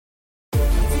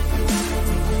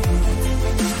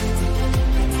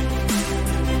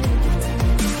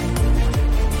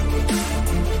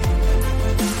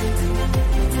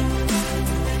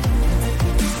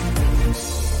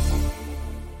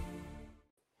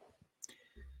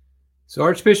So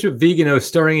Archbishop Viganò is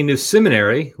starting a new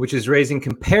seminary, which is raising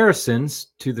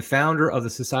comparisons to the founder of the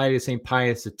Society of St.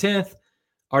 Pius X,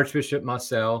 Archbishop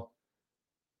Marcel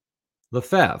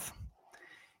Lefebvre.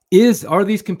 Are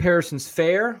these comparisons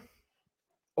fair,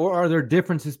 or are there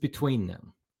differences between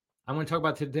them? I'm going to talk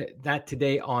about that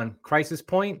today on Crisis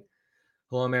Point.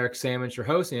 Hello, I'm Eric Sammons, your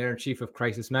host and editor-in-chief of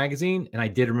Crisis Magazine, and I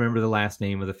did remember the last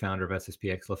name of the founder of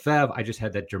SSPX, Lefebvre. I just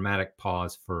had that dramatic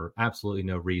pause for absolutely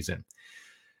no reason.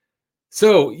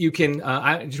 So you can,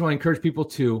 I just want to encourage people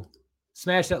to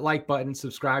smash that like button,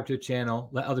 subscribe to the channel,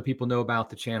 let other people know about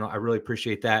the channel. I really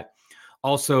appreciate that.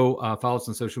 Also, follow us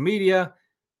on social media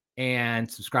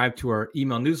and subscribe to our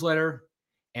email newsletter.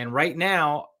 And right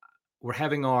now, we're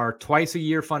having our twice a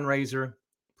year fundraiser.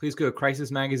 Please go to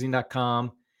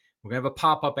crisismagazine.com. We're going to have a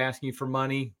pop-up asking you for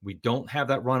money. We don't have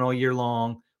that run all year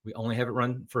long. We only have it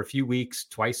run for a few weeks,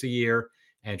 twice a year,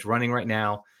 and it's running right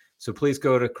now. So please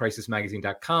go to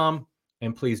crisismagazine.com.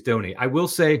 And please donate. I will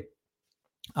say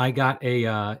I got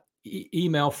a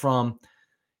email from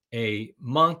a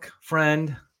monk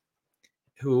friend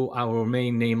who I will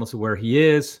remain nameless of where he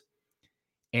is.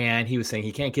 And he was saying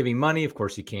he can't give me money. Of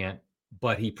course he can't.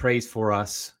 But he prays for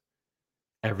us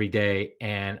every day.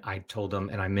 And I told him,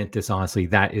 and I meant this honestly,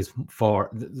 that is far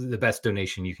the best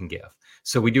donation you can give.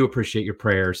 So we do appreciate your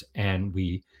prayers. And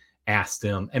we ask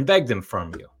them and beg them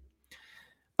from you.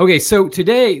 Okay, so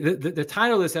today, the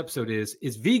title of this episode is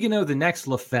Viganò the next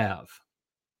Lefebvre?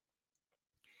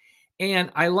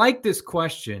 And I like this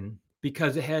question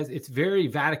because it's very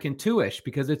Vatican II-ish,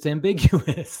 because it's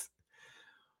ambiguous.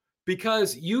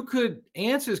 Because you could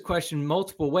answer this question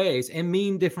multiple ways and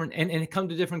mean different and come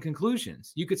to different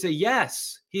conclusions. You could say,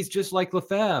 yes, he's just like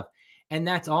Lefebvre, and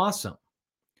that's awesome.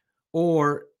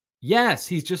 Or, yes,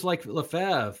 he's just like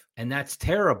Lefebvre, and that's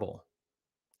terrible.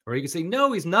 Or you can say,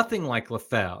 no, he's nothing like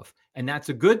Lefebvre, and that's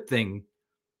a good thing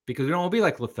because we don't want to be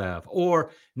like Lefebvre. Or,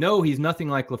 no, he's nothing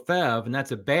like Lefebvre, and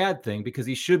that's a bad thing because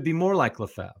he should be more like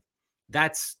Lefebvre.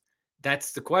 That's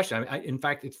the question. In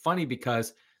fact, it's funny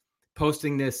because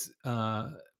posting this,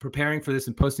 preparing for this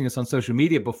and posting this on social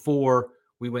media before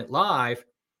we went live,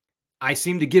 I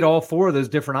seemed to get all four of those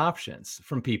different options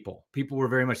from people. People were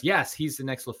very much, yes, he's the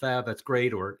next Lefebvre. That's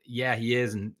great. Or, yeah, he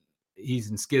is, and he's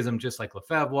in schism just like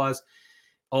Lefebvre was.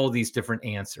 All these different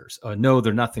answers. No,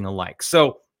 they're nothing alike.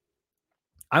 So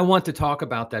I want to talk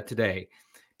about that today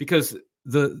because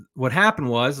what happened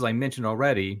was, as I mentioned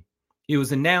already, it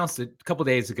was announced a couple of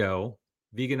days ago,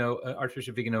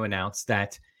 Archbishop Viganò announced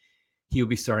that he will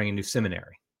be starting a new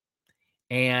seminary.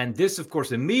 And this, of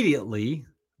course, immediately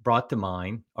brought to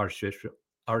mind Archbishop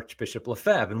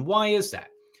Lefebvre. And why is that?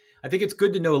 I think it's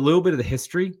good to know a little bit of the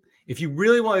history. If you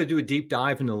really want to do a deep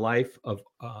dive into the life of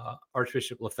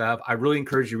Archbishop Lefebvre, I really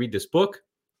encourage you to read this book.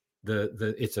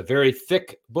 It's a very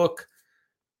thick book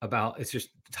it's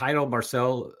just titled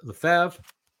Marcel Lefebvre,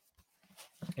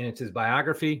 and it's his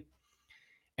biography.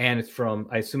 And it's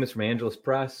I assume it's from Angelus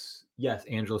Press. Yes,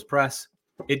 Angelus Press.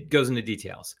 It goes into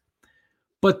details.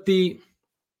 But the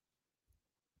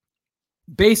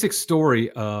basic story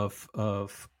of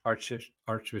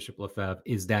Archbishop Lefebvre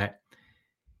is that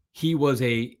he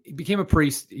became a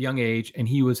priest at a young age, and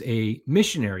he was a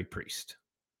missionary priest.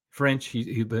 French,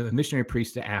 he was a missionary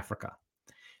priest to Africa.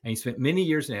 And he spent many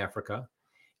years in Africa,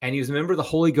 and he was a member of the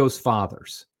Holy Ghost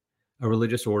Fathers, a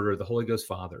religious order of the Holy Ghost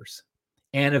Fathers.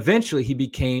 And eventually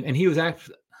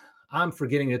I'm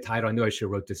forgetting the title. I knew I should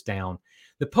have wrote this down.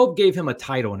 The Pope gave him a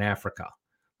title in Africa,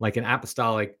 like an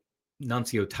apostolic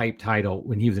nuncio type title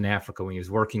when he was in Africa, when he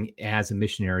was working as a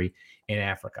missionary in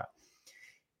Africa.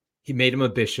 He made him a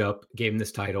bishop, gave him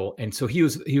this title. And so he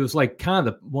was like kind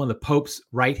of one of the Pope's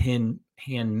right-hand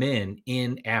men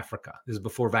in Africa. This is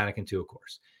before Vatican II, of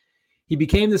course. He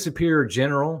became the superior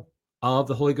general of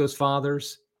the Holy Ghost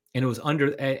Fathers. And it was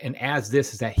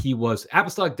he was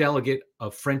apostolic delegate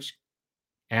of French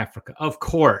Africa. Of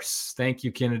course. Thank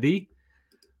you, Kennedy.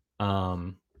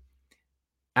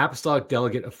 Apostolic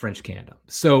delegate of French Canada.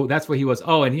 So that's what he was.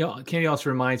 Oh, and Kennedy also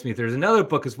reminds me there's another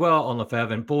book as well on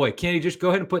Lefebvre. And boy, Kennedy, just go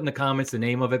ahead and put in the comments the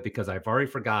name of it because I've already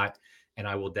forgot, and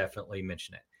I will definitely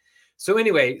mention it. So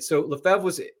anyway, Lefebvre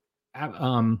was,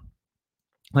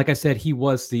 like I said, he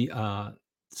was the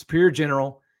superior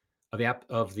general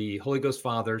of the Holy Ghost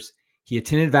Fathers. He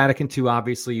attended Vatican II.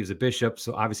 Obviously, he was a bishop,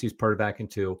 so obviously he's part of Vatican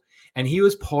II, and he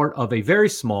was part of a very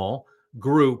small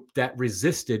group that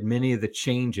resisted many of the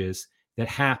changes that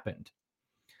happened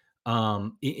at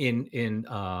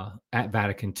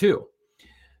Vatican II.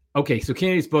 Okay, so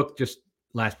Kennedy's book, just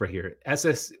last part here,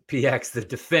 SSPX, the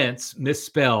defense,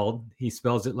 misspelled. He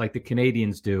spells it like the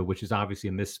Canadians do, which is obviously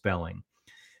a misspelling.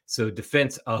 So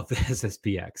defense of the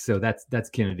SSPX. So that's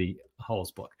Kennedy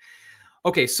Hall's book.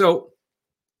 Okay, so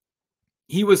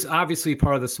he was obviously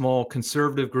part of the small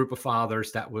conservative group of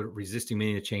fathers that were resisting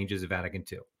many of the changes of Vatican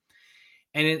II.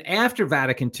 And then after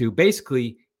Vatican II,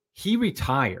 basically, he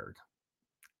retired.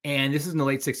 And this is in the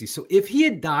late 60s. So if he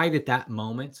had died at that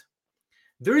moment,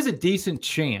 there is a decent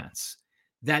chance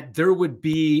that there would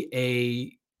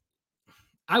be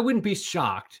I wouldn't be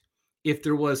shocked if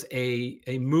there was a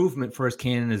movement for his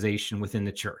canonization within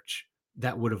the church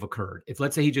that would have occurred. If,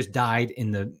 let's say, he just died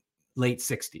in the late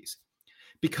 60s.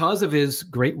 Because of his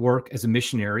great work as a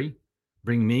missionary,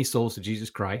 bringing many souls to Jesus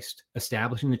Christ,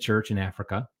 establishing the church in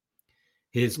Africa,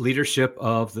 his leadership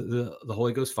of the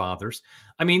Holy Ghost Fathers.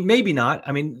 I mean, maybe not.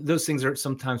 I mean, those things are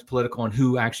sometimes political on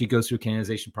who actually goes through a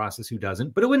canonization process, who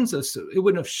doesn't. But it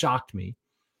wouldn't have shocked me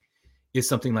if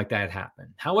something like that had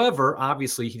happened. However,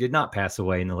 obviously, he did not pass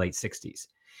away in the late 60s.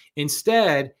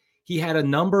 Instead, he had a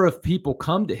number of people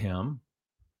come to him,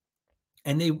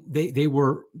 and they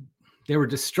were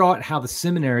distraught how the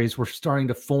seminaries were starting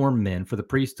to form men for the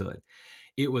priesthood.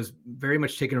 It was very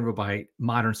much taken over by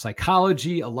modern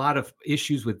psychology, a lot of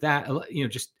issues with that,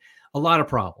 just a lot of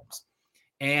problems.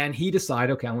 And he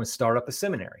decided, okay, I'm going to start up a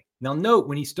seminary. Now, note,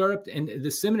 when he started up, and the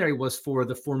seminary was for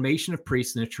the formation of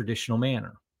priests in a traditional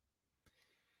manner.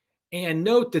 And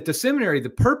note that the seminary, the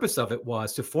purpose of it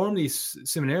was to form these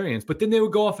seminarians, but then they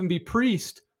would go off and be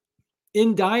priests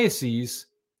in dioceses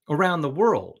around the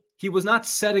world. He was not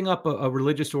setting up a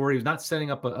religious order. He was not setting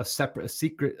up a separate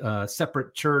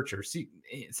church or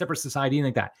separate society, anything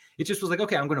like that. It just was like,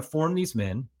 okay, I'm going to form these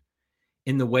men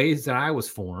in the ways that I was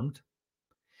formed,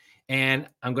 and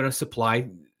I'm going to supply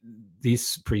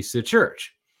these priests to the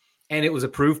church. And it was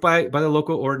approved by the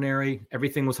local ordinary.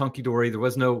 Everything was hunky-dory. There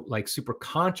was no super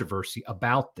controversy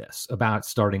about this, about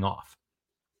starting off.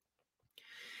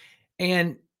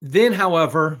 And then,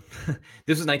 however,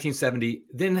 this was 1970.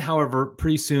 Then, however,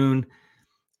 pretty soon,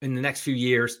 in the next few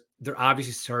years, there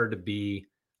obviously started to be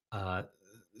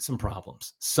some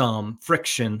problems, some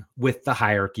friction with the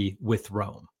hierarchy with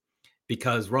Rome,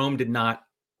 because Rome did not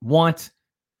want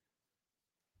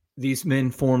these men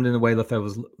formed in the way Lefebvre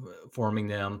was forming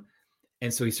them.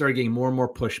 And so he started getting more and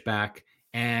more pushback,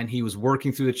 and he was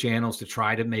working through the channels to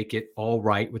try to make it all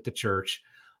right with the church.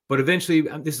 But eventually,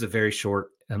 this is a very short,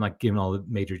 I'm not giving all the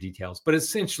major details, but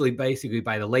essentially, basically,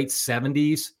 by the late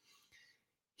 70s,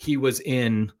 he was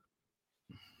in,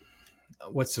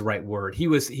 what's the right word? He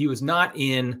was not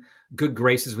in good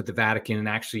graces with the Vatican, and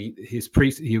actually his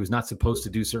priest, he was not supposed to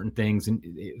do certain things. And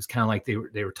it was kind of like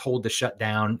they were told to shut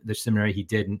down the seminary. He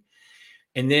didn't.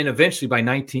 And then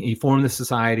eventually he formed the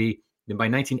society. Then by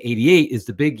 1988 is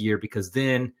the big year, because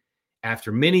then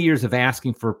after many years of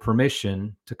asking for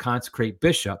permission to consecrate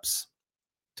bishops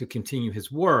to continue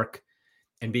his work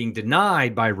and being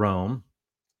denied by Rome,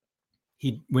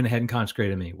 he went ahead and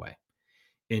consecrated him anyway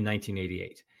in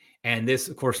 1988. And this,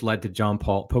 of course, led to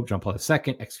Pope John Paul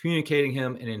II excommunicating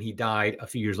him. And then he died a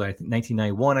few years later,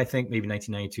 1991, I think, maybe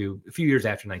 1992, a few years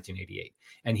after 1988.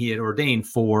 And he had ordained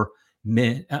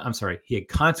he had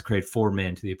consecrated 4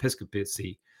 men to the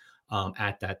episcopacy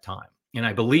at that time. And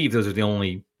I believe those are the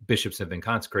only bishops that have been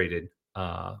consecrated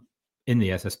in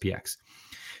the SSPX.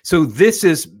 So this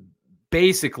is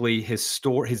basically his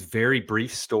very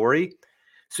brief story.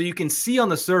 So you can see on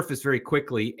the surface very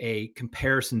quickly a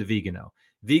comparison to Viganò.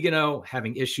 Viganò,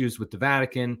 having issues with the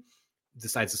Vatican,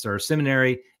 decides to start a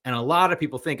seminary. And a lot of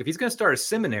people think if he's going to start a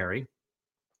seminary,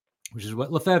 which is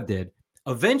what Lefebvre did,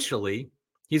 eventually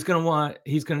he's going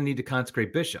to need to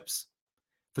consecrate bishops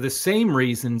for the same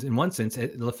reasons, in one sense,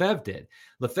 Lefebvre did.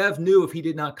 Lefebvre knew if he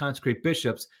did not consecrate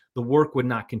bishops, the work would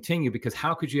not continue, because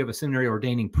how could you have a seminary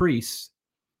ordaining priests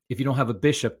if you don't have a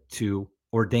bishop to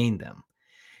ordain them?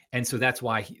 And so that's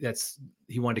why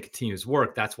he wanted to continue his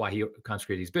work. That's why he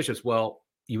consecrated these bishops. Well,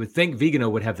 you would think Viganò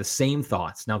would have the same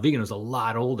thoughts. Now, Viganò's a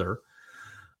lot older,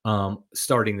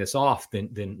 starting this off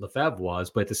than Lefebvre was,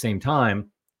 but at the same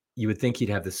time, you would think he'd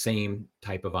have the same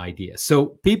type of idea.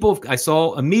 So I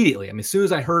saw immediately, as soon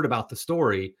as I heard about the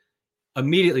story,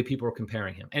 immediately people were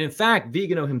comparing him. And in fact,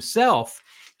 Viganò himself,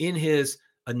 in his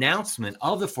announcement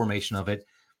of the formation of it,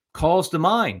 calls to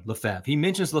mind Lefebvre. He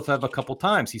mentions Lefebvre a couple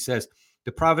times. He says,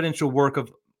 the providential work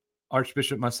of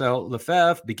Archbishop Marcel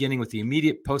Lefebvre, beginning with the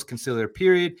immediate post-conciliar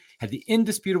period, had the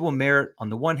indisputable merit, on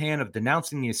the one hand, of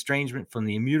denouncing the estrangement from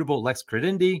the immutable lex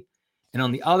credendi, and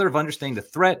on the other, of understanding the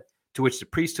threat to which the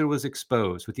priesthood was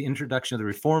exposed with the introduction of the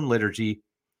Reformed liturgy,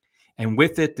 and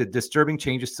with it, the disturbing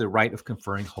changes to the rite of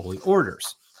conferring holy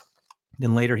orders.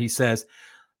 Then later he says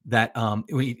that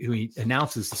he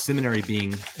announces the seminary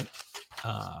being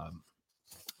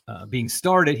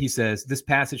started, he says, this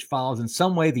passage follows in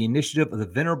some way the initiative of the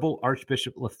venerable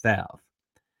Archbishop Lefebvre.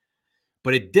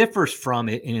 but it differs from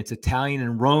it in its Italian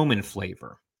and Roman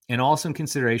flavor, and also in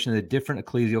consideration of the different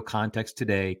ecclesial context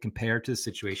today compared to the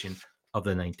situation of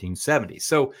the 1970s.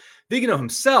 So Viganò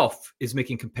himself is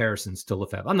making comparisons to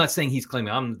Lefebvre. I'm not saying he's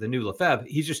claiming I'm the new Lefebvre.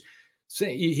 He's just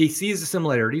saying he sees the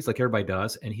similarities like everybody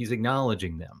does, and he's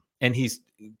acknowledging them. And he's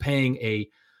paying a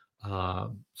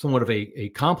somewhat of a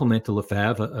compliment to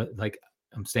Lefebvre, like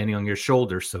I'm standing on your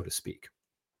shoulders, so to speak.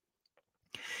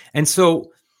 And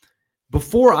so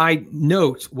before I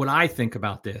note what I think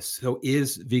about this, so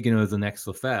is Viganò the next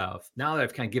Lefebvre? Now that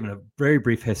I've kind of given a very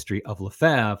brief history of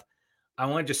Lefebvre, I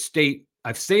want to just state,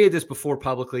 I've stated this before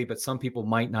publicly, but some people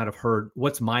might not have heard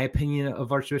what's my opinion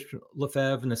of Archbishop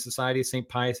Lefebvre and the Society of St.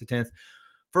 Pius X.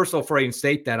 First of all, before I even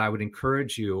state that, I would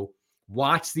encourage you,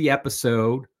 watch the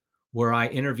episode where I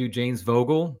interviewed James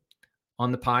Vogel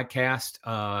on the podcast.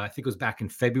 I think it was back in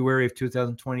February of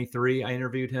 2023. I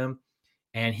interviewed him.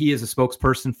 And he is a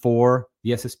spokesperson for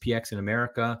the SSPX in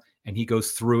America. And he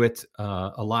goes through it,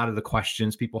 a lot of the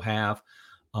questions people have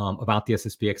about the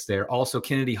SSPX there. Also,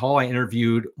 Kennedy Hall, I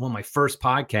interviewed one of my first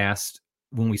podcasts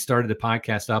when we started the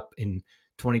podcast up in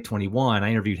 2021. I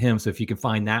interviewed him. So if you can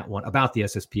find that one about the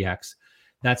SSPX,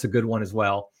 that's a good one as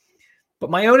well. But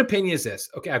my own opinion is this.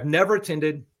 Okay, I've never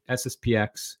attended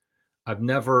SSPX. I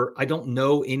don't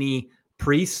know any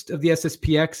priest of the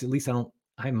SSPX. At least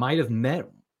I might have met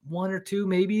one or two,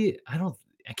 maybe.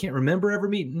 I can't remember ever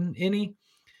meeting any.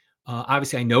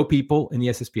 Obviously, I know people in the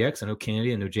SSPX. I know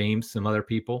Kennedy, I know James, some other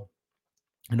people.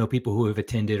 I know people who have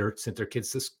attended or sent their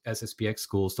kids to SSPX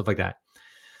schools, stuff like that.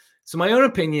 So my own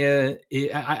opinion,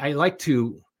 I like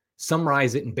to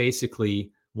summarize it in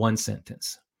basically one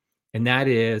sentence. And that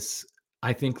is,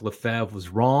 I think Lefebvre was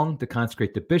wrong to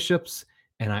consecrate the bishops.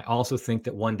 And I also think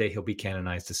that one day he'll be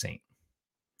canonized a saint.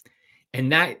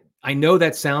 And that, I know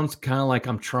that sounds kind of like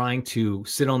I'm trying to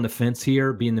sit on the fence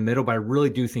here, be in the middle, but I really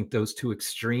do think those two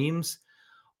extremes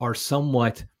are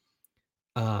somewhat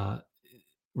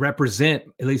represent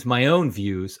at least my own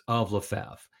views of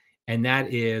Lefebvre. And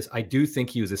that is, I do think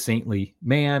he was a saintly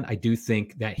man. I do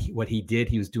think that what he did,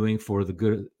 he was doing for the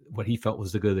good, what he felt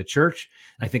was the good of the church.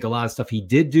 And I think a lot of stuff he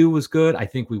did do was good. I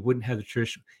think we wouldn't have the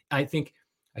tradition. I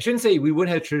shouldn't say we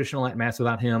wouldn't have traditional Latin Mass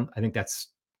without him. I think that's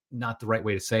not the right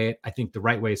way to say it. I think the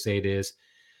right way to say it is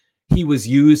he was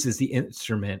used as the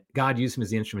instrument. God used him as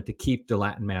the instrument to keep the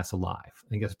Latin Mass alive. I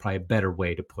think that's probably a better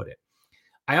way to put it.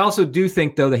 I also do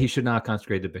think, though, that he should not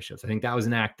consecrate the bishops. I think that was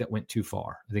an act that went too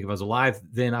far. I think if I was alive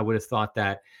then, I would have thought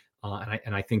that,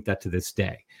 and I think that to this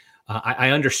day. I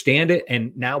understand it,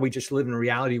 and now we just live in a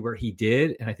reality where he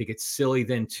did, and I think it's silly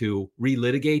then to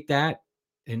relitigate that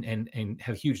and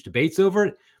have huge debates over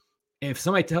it. And if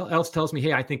somebody else tells me,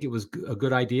 hey, I think it was a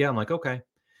good idea, I'm like, okay,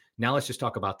 now let's just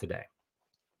talk about today.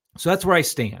 So that's where I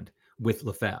stand with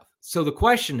Lefebvre. So the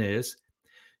question is,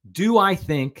 do I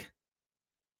think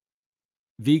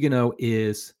Viganò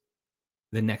is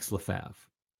the next Lefebvre?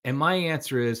 And my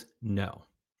answer is no,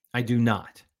 I do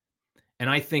not. And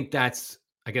I think that's,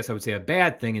 I guess I would say, a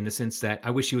bad thing in the sense that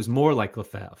I wish he was more like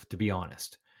Lefebvre, to be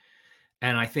honest.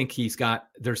 And I think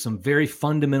there's some very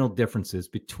fundamental differences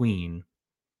between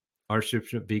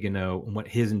Archbishop Viganò and what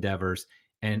his endeavors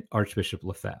and Archbishop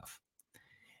Lefebvre.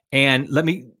 And let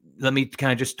me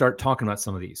kind of just start talking about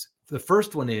some of these. The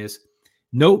first one is,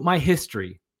 note my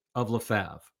history of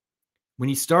Lefebvre. When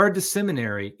he started the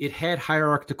seminary, it had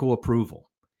hierarchical approval.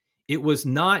 It was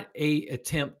not an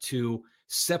attempt to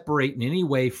separate in any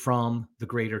way from the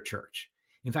greater church.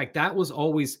 In fact, that was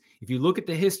always, if you look at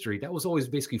the history, that was always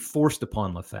basically forced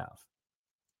upon Lefebvre.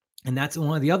 And that's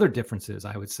one of the other differences,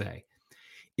 I would say,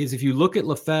 is if you look at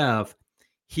Lefebvre,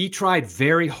 he tried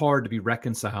very hard to be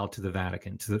reconciled to the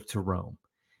Vatican, to Rome.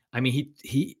 I mean,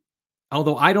 he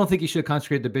although I don't think he should have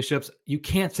consecrated the bishops, you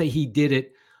can't say he did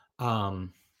it,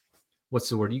 what's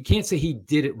the word? You can't say he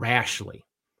did it rashly.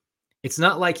 It's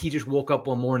not like he just woke up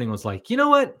one morning and was like, you know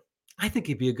what? I think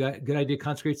it'd be a good idea to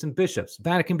consecrate some bishops.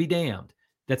 Vatican be damned.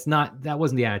 That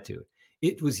wasn't the attitude.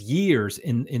 It was years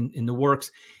in the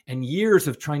works and years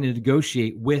of trying to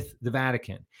negotiate with the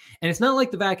Vatican. And it's not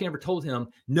like the Vatican ever told him,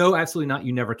 no, absolutely not,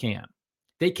 you never can.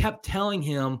 They kept telling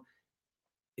him,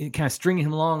 kind of stringing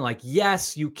him along like,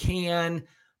 yes, you can,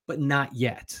 but not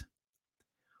yet.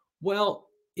 Well,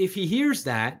 if he hears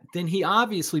that, then he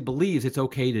obviously believes it's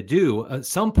okay to do at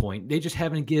some point. They just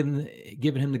haven't given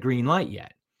him the green light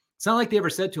yet. It's not like they ever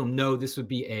said to him, no, this would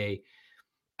be a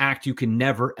act you can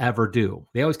never, ever do.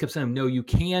 They always kept saying, no, you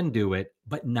can do it,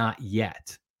 but not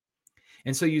yet.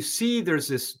 And so you see there's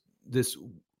this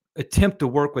attempt to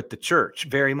work with the church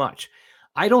very much.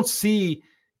 I don't see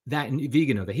that in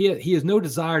Viganò, that he has no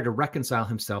desire to reconcile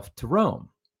himself to Rome.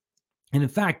 And in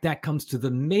fact, that comes to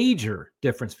the major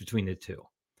difference between the two.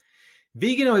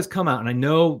 Viganò has come out, and I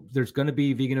know there's going to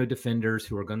be Viganò defenders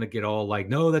who are going to get all like,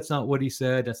 no, that's not what he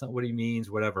said. That's not what he means,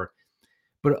 whatever.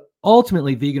 But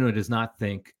ultimately, Viganò does not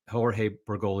think Jorge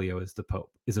Bergoglio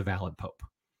is a valid pope.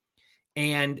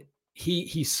 And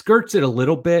he skirts it a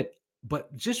little bit,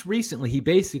 but just recently he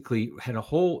basically had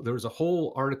there was a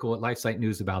whole article at LifeSite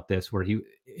News about this, where he,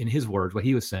 in his words, what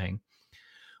he was saying,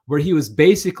 where he was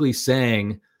basically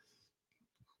saying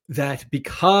that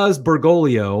because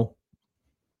Bergoglio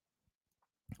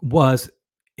was,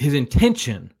 his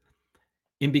intention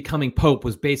in becoming pope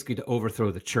was basically to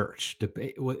overthrow the church.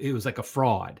 It was like a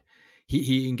fraud.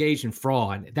 He engaged in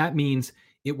fraud. That means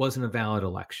it wasn't a valid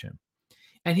election.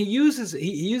 And he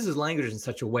uses language in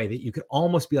such a way that you could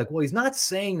almost be like, well, he's not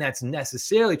saying that's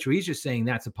necessarily true. He's just saying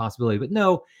that's a possibility. But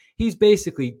no, he's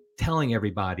basically telling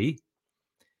everybody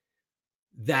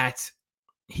that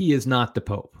he is not the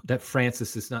pope, that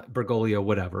Francis is not, Bergoglio,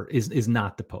 whatever, is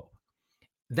not the pope.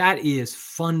 That is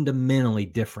fundamentally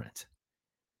different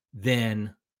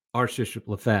than Archbishop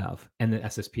Lefebvre and the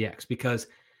SSPX, because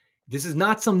this is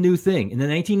not some new thing. In the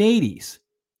 1980s,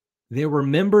 there were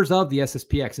members of the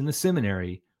SSPX in the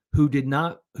seminary who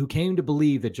came to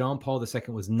believe that John Paul II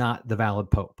was not the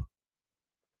valid pope.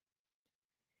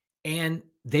 And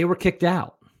they were kicked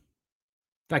out. In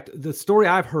fact, the story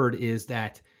I've heard is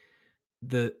that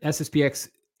the SSPX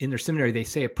in their seminary, they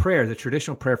say a prayer, the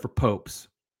traditional prayer for popes.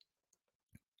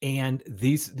 And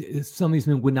some of these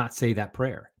men would not say that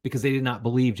prayer because they did not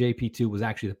believe JP2 was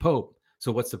actually the pope.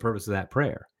 So what's the purpose of that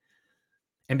prayer?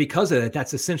 And because of that,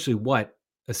 that's essentially what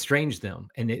estranged them,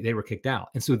 and they were kicked out.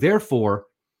 And so therefore,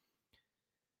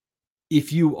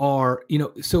 if you are,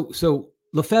 so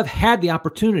Lefebvre had the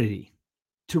opportunity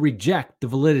to reject the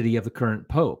validity of the current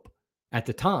pope at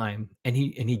the time, and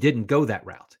he didn't go that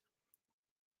route.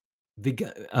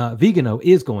 Viganò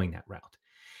is going that route.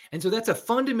 And so that's a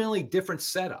fundamentally different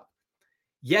setup.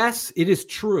 Yes, it is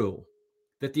true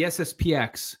that the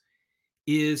SSPX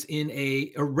is in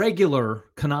a irregular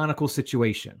canonical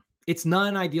situation. It's not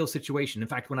an ideal situation. In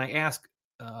fact, when I asked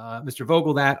Mr.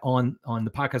 Vogel that on the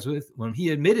podcast when he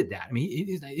admitted that, I mean, he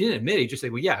didn't admit it. He just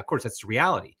said, well, yeah, of course, that's the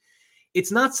reality.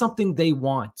 It's not something they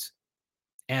want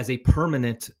as a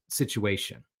permanent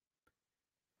situation.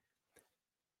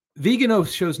 Viganò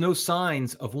shows no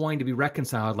signs of wanting to be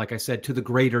reconciled, like I said, to the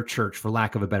greater church, for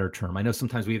lack of a better term. I know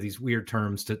sometimes we have these weird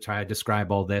terms to try to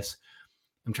describe all this.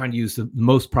 I'm trying to use the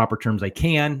most proper terms I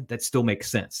can that still make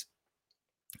sense.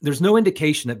 There's no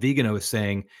indication that Viganò is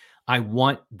saying, I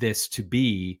want this to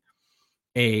be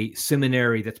a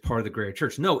seminary that's part of the greater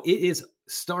church. No, it is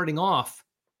starting off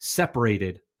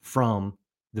separated from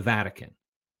the Vatican,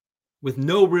 with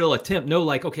no real attempt, no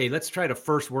like, okay, let's try to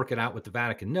first work it out with the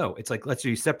Vatican. No, it's like, let's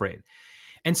do separate.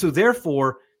 And so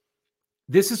therefore,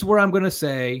 this is where I'm going to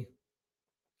say,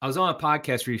 I was on a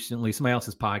podcast recently, somebody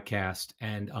else's podcast,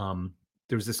 and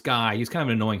there was this guy, he's kind of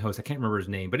an annoying host. I can't remember his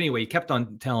name, but anyway, he kept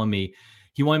on telling me,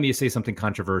 he wanted me to say something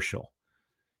controversial.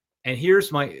 And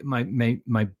here's my probably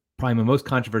my most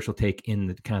controversial take in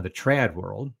the kind of the trad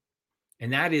world.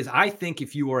 And that is, I think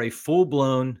if you are a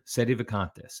full-blown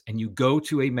sedevacantis and you go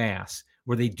to a mass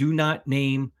where they do not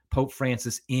name Pope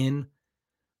Francis in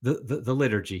the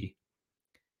liturgy,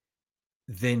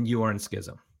 then you are in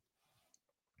schism.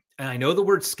 And I know the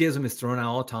word schism is thrown out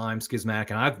all the time, schismatic,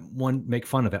 and I've make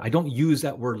fun of it. I don't use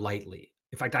that word lightly.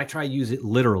 In fact, I try to use it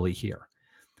literally here,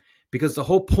 because the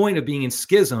whole point of being in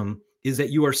schism is that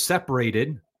you are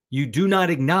separated. You do not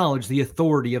acknowledge the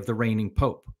authority of the reigning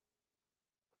Pope.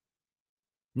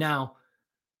 Now,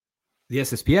 the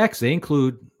SSPX, they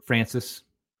include Francis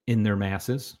in their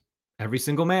masses. Every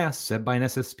single mass said by an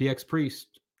SSPX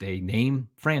priest, they name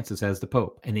Francis as the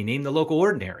Pope, and they name the local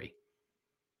ordinary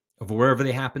of wherever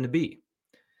they happen to be.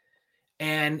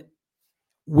 And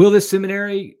will the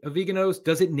seminary of Viganò's,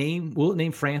 will it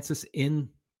name Francis in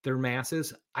their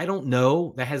masses? I don't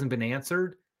know. That hasn't been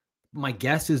answered. My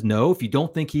guess is no. If you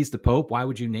don't think he's the Pope, why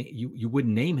would you name you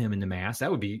wouldn't name him in the mass?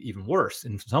 That would be even worse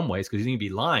in some ways, because he's going to be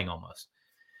lying almost.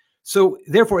 So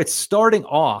therefore, it's starting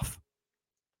off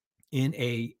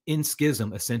in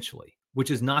schism essentially,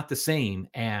 which is not the same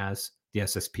as the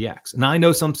SSPX. And I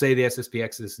know some say the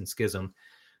SSPX is in schism.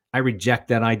 I reject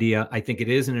that idea. I think it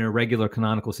is an irregular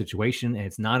canonical situation, and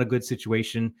it's not a good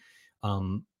situation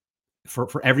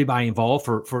for everybody involved,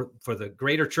 for the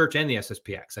greater church and the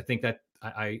SSPX. I think that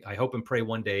I hope and pray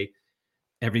one day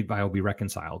everybody will be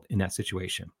reconciled in that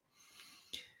situation.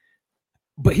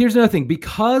 But here's another thing,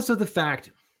 because of the fact,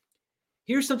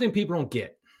 here's something people don't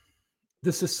get.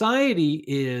 The society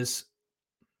is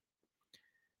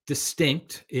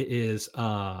distinct. It is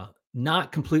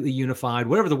not completely unified,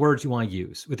 whatever the words you want to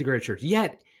use with the greater church.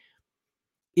 Yet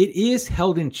it is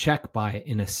held in check by it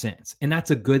in a sense. And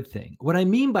that's a good thing. What I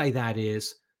mean by that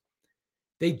is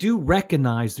they do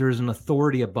recognize there's an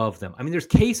authority above them. I mean, there's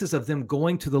cases of them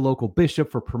going to the local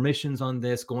bishop for permissions on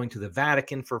this, going to the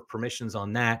Vatican for permissions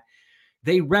on that.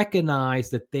 They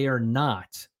recognize that they are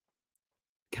not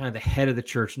kind of the head of the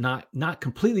church, not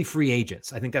completely free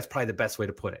agents. I think that's probably the best way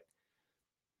to put it.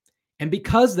 And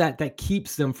because that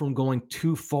keeps them from going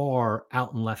too far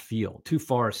out in left field, too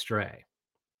far astray.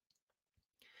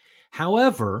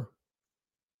 However,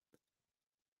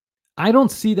 I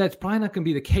don't see that's probably not going to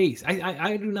be the case.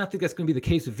 I do not think that's going to be the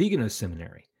case with Viganò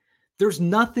Seminary. There's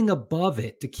nothing above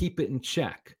it to keep it in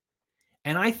check.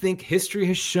 And I think history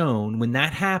has shown when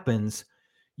that happens,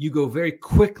 you go very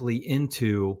quickly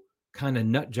into kind of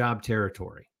nut job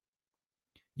territory.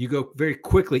 You go very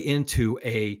quickly into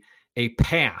a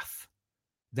path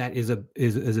that is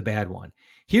a bad one.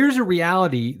 Here's a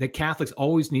reality that Catholics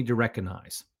always need to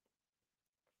recognize.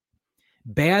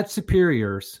 Bad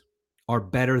superiors are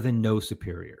better than no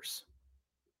superiors.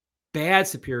 Bad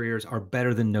superiors are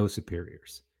better than no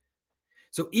superiors.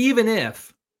 So even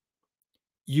if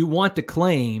you want to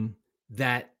claim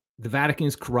that the Vatican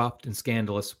is corrupt and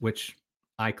scandalous, which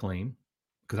I claim,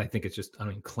 because I think it's just, I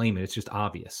don't even claim it, it's just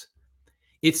obvious.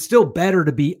 It's still better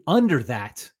to be under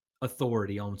that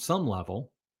authority on some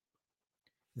level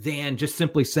than just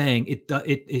simply saying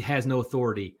it has no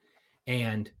authority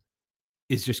and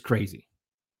is just crazy.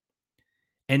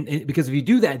 And because if you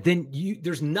do that, then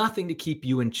there's nothing to keep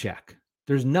you in check.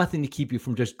 There's nothing to keep you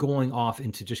from just going off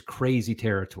into just crazy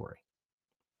territory.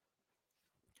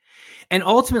 And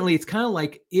ultimately, it's kind of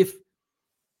like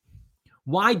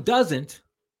why doesn't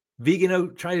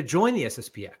Viganò try to join the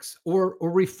SSPX or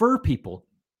refer people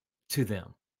to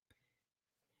them?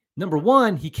 Number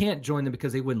one, he can't join them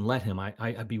because they wouldn't let him.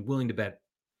 I'd be willing to bet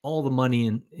all the money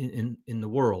in the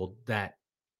world that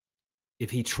if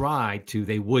he tried to,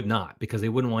 they would not, because they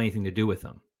wouldn't want anything to do with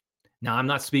him. Now, I'm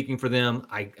not speaking for them.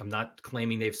 I'm not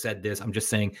claiming they've said this. I'm just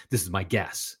saying this is my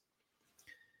guess.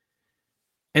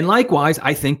 And likewise,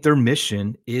 I think their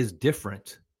mission is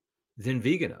different than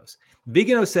Viganò's.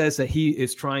 Viganò says that he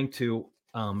is trying to,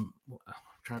 I'll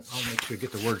make sure I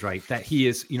get the words right, that he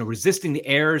is, resisting the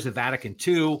errors of Vatican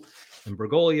II and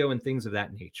Bergoglio and things of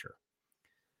that nature.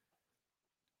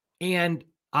 And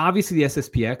obviously the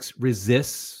SSPX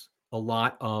resists a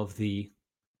lot of the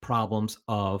problems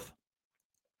of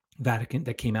Vatican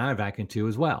that came out of Vatican II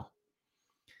as well.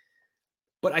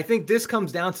 But I think this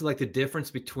comes down to like the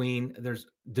difference between, there's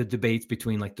the debates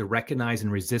between like the recognize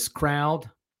and resist crowd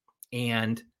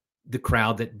and the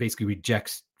crowd that basically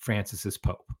rejects Francis as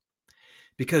Pope.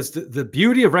 Because the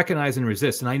beauty of recognize and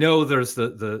resist, and I know there's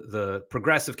the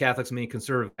progressive Catholics, many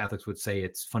conservative Catholics would say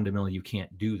it's fundamentally you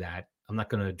can't do that. I'm not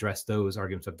going to address those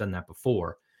arguments. I've done that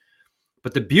before.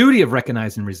 But the beauty of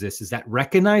recognize and resist is that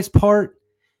recognize part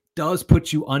does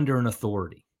put you under an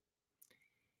authority.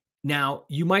 Now,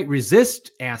 you might resist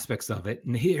aspects of it.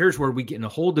 And here's where we get in a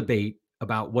whole debate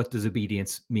about what does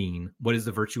obedience mean? What is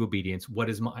the virtue of obedience? What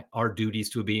is our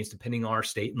duties to obedience depending on our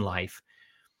state in life?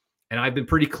 And I've been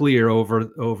pretty clear over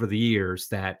the years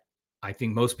that I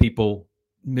think most people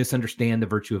misunderstand the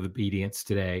virtue of obedience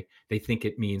today. They think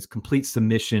it means complete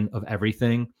submission of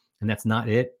everything. And that's not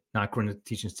it. Not according to the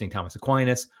teachings of St. Thomas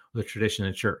Aquinas or the tradition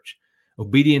of the church.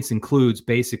 Obedience includes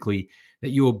basically that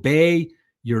you obey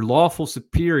your lawful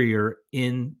superior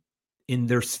in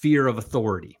their sphere of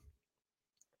authority.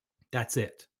 That's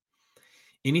it.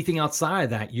 Anything outside of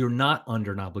that, you're not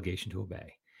under an obligation to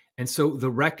obey. And so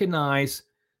the recognize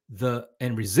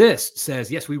and resist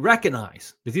says, yes, we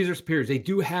recognize that these are superiors. They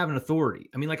do have an authority.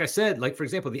 I mean, like I said, like, for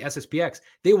example, the SSPX,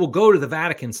 they will go to the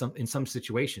Vatican in some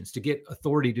situations to get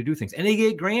authority to do things. And they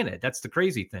get granted. That's the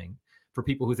crazy thing for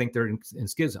people who think they're in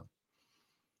schism.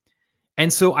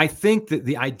 And so I think that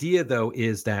the idea, though,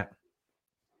 is that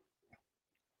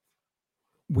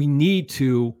we need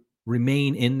to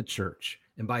remain in the church.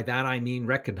 And by that, I mean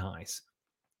recognize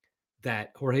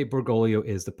that Jorge Bergoglio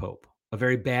is the Pope. A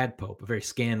very bad Pope, a very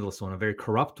scandalous one, a very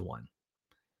corrupt one.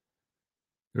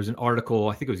 There's an article,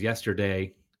 I think it was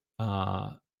yesterday,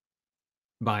 by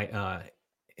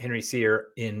Henry Sear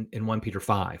in 1 Peter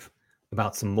 5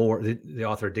 about some more, the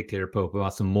author of Dictator Pope,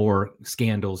 about some more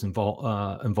scandals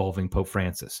involving Pope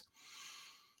Francis.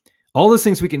 All those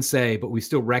things we can say, but we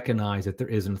still recognize that there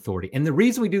is an authority. And the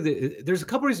reason we do this, there's a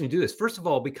couple reasons we do this. First of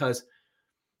all, because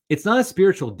it's not a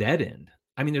spiritual dead end.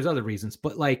 I mean, there's other reasons,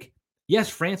 but like, yes,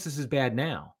 Francis is bad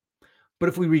now. But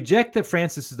if we reject that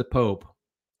Francis is the Pope,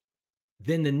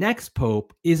 then the next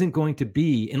Pope isn't going to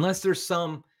be, unless there's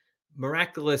some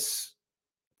miraculous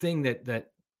thing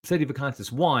that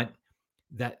Sedevacantist want,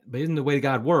 that isn't the way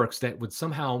God works, that would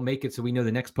somehow make it so we know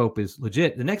the next pope is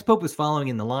legit. The next pope is following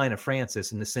in the line of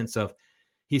Francis in the sense of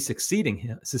he's succeeding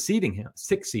him, not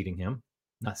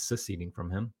seceding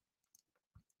from him,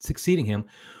 succeeding him,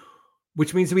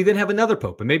 which means we then have another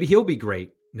pope, and maybe he'll be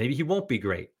great. Maybe he won't be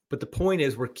great. But the point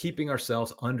is we're keeping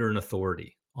ourselves under an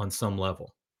authority on some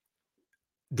level.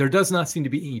 There does not seem to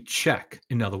be any check,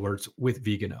 in other words, with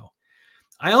Viganò.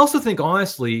 I also think,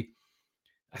 honestly,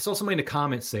 I saw somebody in the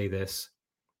comments say this,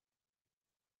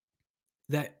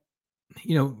 that,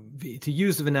 to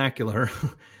use the vernacular,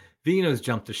 Viganò's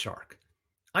jumped the shark.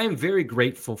 I am very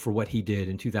grateful for what he did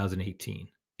in 2018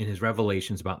 in his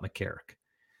revelations about McCarrick.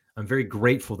 I'm very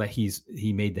grateful that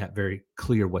he made that very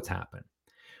clear what's happened.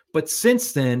 But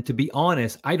since then, to be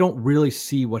honest, I don't really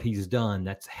see what he's done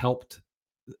that's helped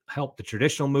the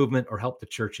traditional movement or helped the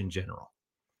church in general.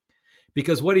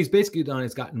 Because what he's basically done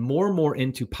is gotten more and more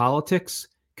into politics,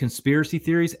 conspiracy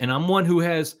theories, and I'm one who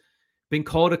has been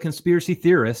called a conspiracy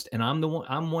theorist, and I'm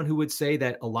one who would say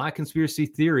that a lot of conspiracy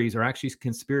theories are actually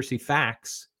conspiracy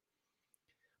facts.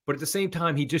 But at the same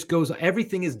time, he just goes,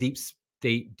 everything is deep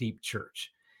state, deep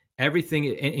church.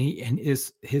 Everything, and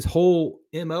his whole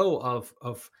MO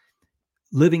of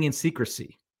living in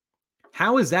secrecy.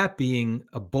 How is that being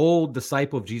a bold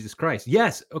disciple of Jesus Christ?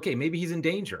 Yes, okay, maybe he's in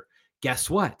danger. Guess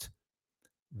what?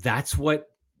 That's what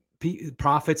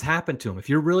prophets happen to him. If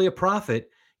you're really a prophet,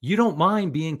 you don't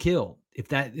mind being killed if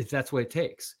that's what it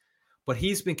takes. But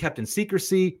he's been kept in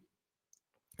secrecy,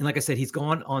 and like I said, he's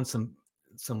gone on some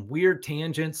weird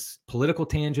tangents, political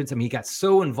tangents. I mean, he got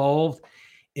so involved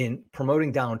in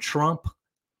promoting Donald Trump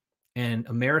and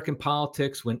American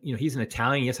politics when, he's an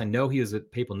Italian. Yes, I know he was a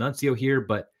papal nuncio here,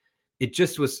 but it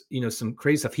just was, some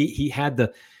crazy stuff.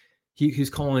 He's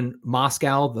calling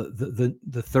Moscow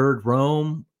the third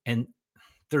Rome. And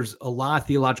there's a lot of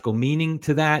theological meaning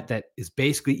to that is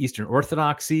basically Eastern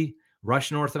Orthodoxy,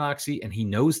 Russian Orthodoxy. And he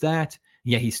knows that.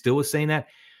 Yeah, he still was saying that.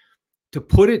 To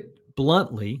put it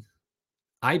bluntly,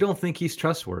 I don't think he's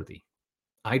trustworthy.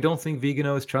 I don't think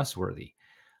Viganò is trustworthy.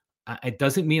 It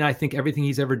doesn't mean I think everything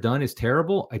he's ever done is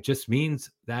terrible. It just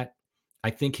means that I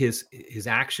think his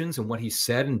actions and what he's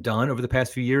said and done over the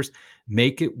past few years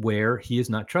make it where he is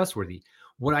not trustworthy.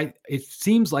 It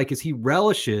seems like is he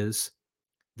relishes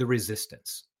the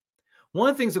resistance. One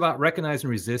of the things about recognize and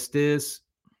resist is,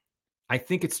 I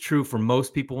think it's true for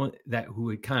most people who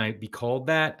would kind of be called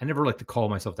that. I never like to call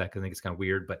myself that because I think it's kind of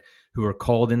weird, but who are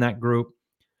called in that group,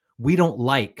 we don't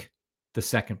like the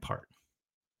second part.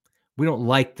 We don't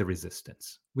like the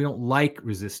resistance. We don't like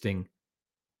resisting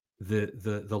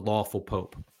the lawful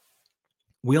pope.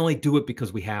 We only do it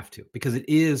because we have to, because it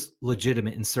is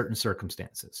legitimate in certain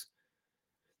circumstances.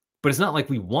 But it's not like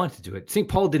we want to do it. St.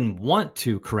 Paul didn't want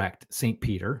to correct St.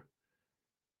 Peter.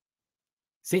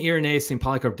 St. Irenaeus, St.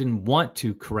 Polycarp didn't want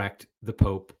to correct the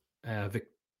Pope,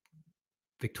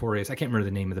 Victorious. I can't remember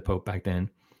the name of the Pope back then.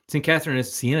 St. Catherine of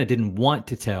Siena didn't want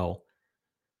to tell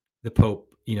the Pope,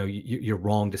 you're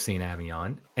wrong to St.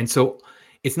 Avignon. And so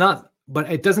it's not, but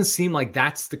it doesn't seem like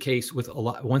that's the case with a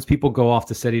lot. Once people go off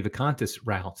the sedevacantist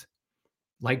route,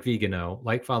 like Viganò,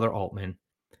 like Father Altman,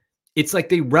 it's like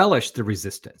they relish the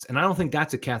resistance. And I don't think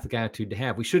that's a Catholic attitude to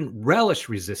have. We shouldn't relish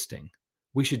resisting.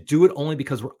 We should do it only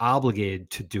because we're obligated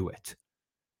to do it.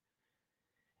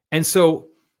 And so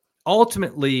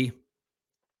ultimately,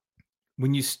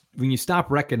 when you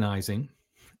stop recognizing,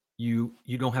 you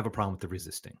don't have a problem with the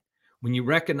resisting. When you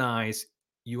recognize,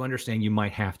 you understand you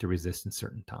might have to resist in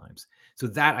certain times. So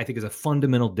that, I think, is a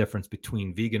fundamental difference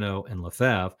between Viganò and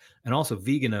Lefebvre, and also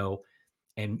Viganò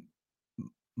and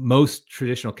most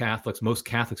traditional Catholics, most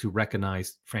Catholics who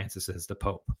recognize Francis as the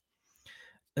Pope.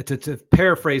 To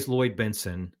paraphrase Lloyd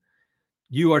Benson,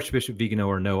 you, Archbishop Viganò,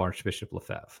 are no Archbishop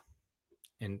Lefebvre.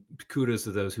 And kudos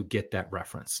to those who get that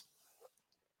reference.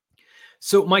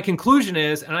 So my conclusion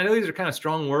is, and I know these are kind of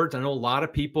strong words, I know a lot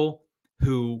of people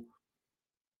who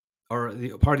are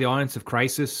part of the audience of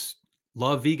Crisis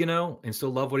love Viganò and still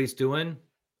love what he's doing.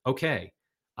 Okay.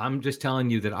 I'm just telling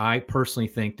you that I personally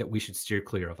think that we should steer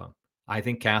clear of him. I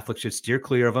think Catholics should steer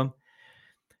clear of him.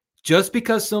 Just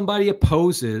because somebody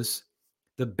opposes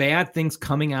the bad things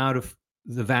coming out of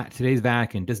today's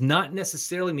Vatican does not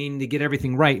necessarily mean they get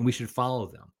everything right and we should follow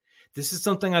them. This is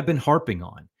something I've been harping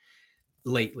on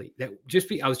lately.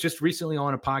 I was just recently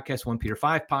on a podcast, 1 Peter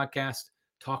 5 podcast,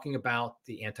 talking about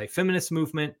the anti-feminist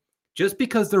movement. Just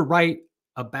because they're right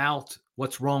about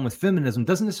what's wrong with feminism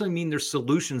doesn't necessarily mean their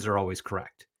solutions are always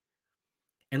correct.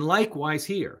 And likewise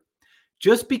here,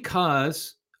 just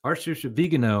because Archbishop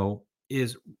Viganò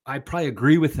I probably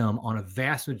agree with him on a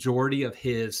vast majority of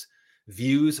his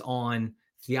views on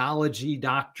theology,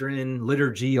 doctrine,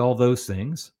 liturgy, all those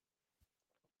things.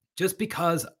 Just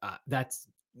because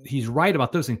he's right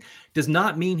about those things does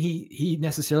not mean he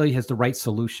necessarily has the right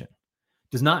solution.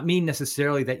 Does not mean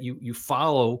necessarily that you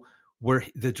follow where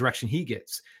the direction he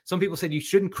gets. Some people said you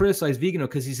shouldn't criticize Viganò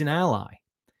because he's an ally.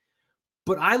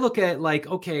 But I look at it like,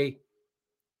 okay,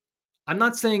 I'm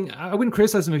not saying I wouldn't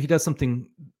criticize him if he does something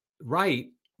right,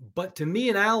 but to me,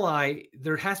 an ally,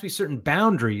 there has to be certain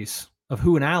boundaries of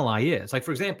who an ally is. Like,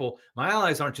 for example, my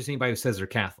allies aren't just anybody who says they're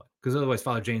Catholic, because otherwise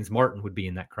Father James Martin would be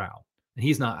in that crowd. And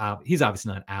he's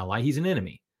obviously not an ally. He's an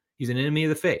enemy. He's an enemy of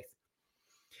the faith.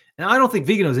 And I don't think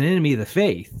Viganò is an enemy of the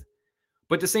faith,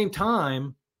 but at the same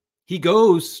time, he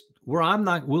goes where I'm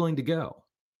not willing to go,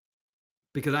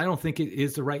 because I don't think it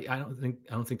is the right. I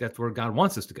don't think that's where God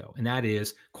wants us to go, and that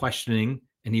is questioning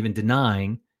and even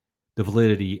denying the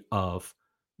validity of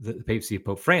the papacy of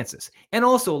Pope Francis, and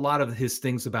also a lot of his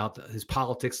things about his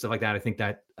politics, stuff like that. I think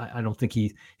that I don't think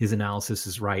his analysis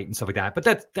is right and stuff like that. But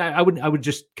that I would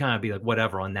just kind of be like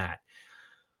whatever on that.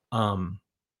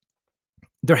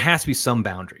 There has to be some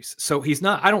boundaries. So he's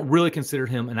not. I don't really consider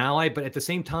him an ally, but at the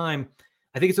same time,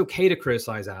 I think it's okay to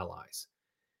criticize allies.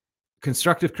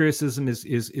 Constructive criticism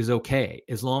is okay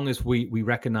as long as we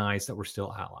recognize that we're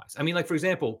still allies. I mean, like, for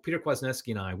example, Peter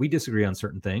Kwasniewski and I, we disagree on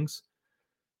certain things.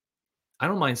 I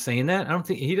don't mind saying that. I don't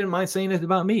think he didn't mind saying it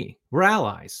about me. We're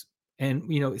allies. And,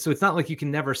 so it's not like you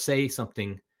can never say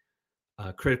something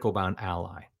critical about an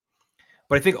ally.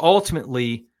 But I think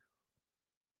ultimately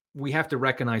we have to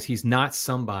recognize he's not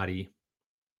somebody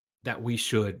that we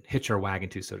should hitch our wagon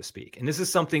to, so to speak. And this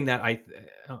is something that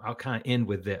I'll kind of end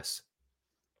with this.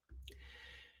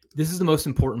 This is the most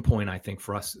important point, I think,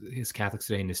 for us as Catholics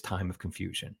today in this time of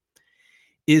confusion,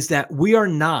 is that we are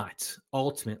not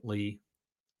ultimately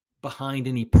behind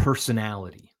any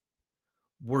personality.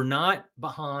 We're not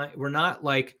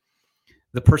like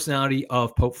the personality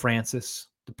of Pope Francis,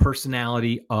 the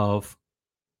personality of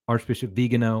Archbishop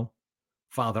Viganò,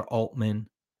 Father Altman,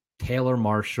 Taylor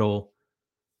Marshall,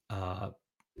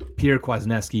 Peter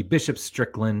Kwasniewski, Bishop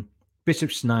Strickland, Bishop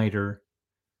Schneider,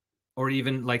 or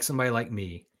even like somebody like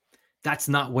me. That's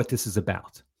not what this is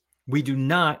about. We do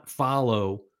not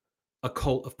follow a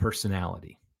cult of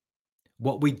personality.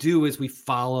 What we do is we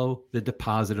follow the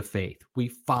deposit of faith. We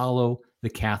follow the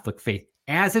Catholic faith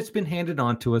as it's been handed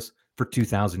on to us for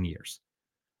 2,000 years.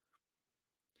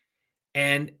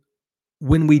 And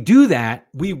when we do that,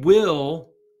 we will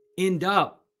end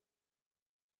up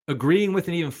agreeing with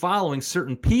and even following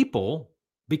certain people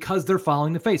because they're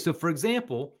following the faith. So, for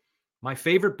example, my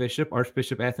favorite bishop,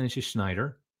 Archbishop Athanasius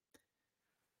Schneider,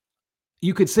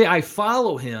 you could say I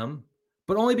follow him,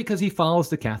 but only because he follows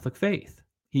the Catholic faith.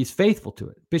 He's faithful to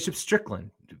it. Bishop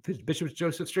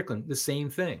Joseph Strickland, the same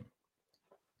thing.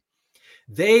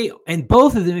 And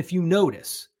both of them, if you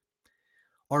notice,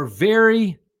 are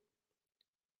very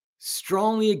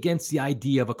strongly against the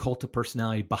idea of a cult of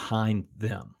personality behind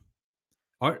them.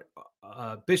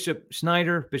 Bishop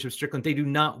Schneider, Bishop Strickland, they do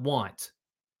not want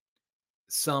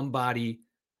somebody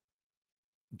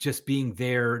just being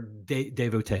their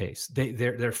devotees,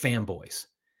 they're fanboys.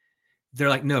 They're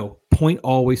like, no, point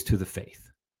always to the faith.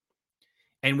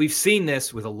 And we've seen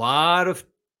this with a lot of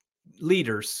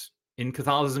leaders in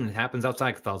Catholicism. It happens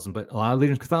outside Catholicism, but a lot of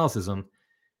leaders in Catholicism,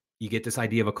 you get this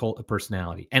idea of a cult of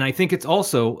personality. And I think it's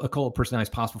also a cult of personality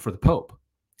is possible for the Pope.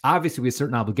 Obviously, we have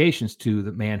certain obligations to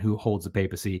the man who holds the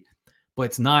papacy, but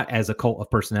it's not as a cult of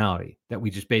personality that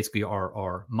we just basically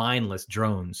are mindless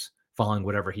drones following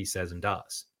whatever he says and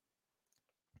does.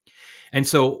 And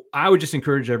so I would just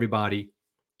encourage everybody,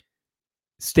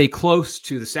 stay close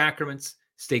to the sacraments,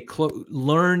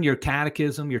 learn your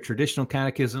catechism, your traditional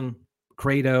catechism,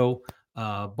 Credo,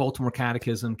 Baltimore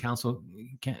Catechism,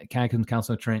 Catechism,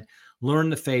 Council of Trent. Learn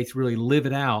the faith, really live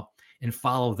it out, and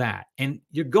follow that. And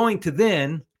you're going to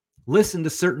then listen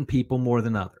to certain people more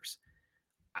than others,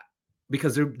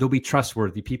 because there'll be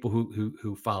trustworthy people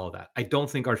who follow that. I don't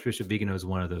think Archbishop Viganò is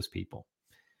one of those people.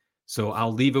 So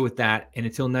I'll leave it with that. And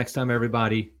until next time,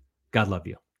 everybody, God love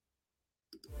you.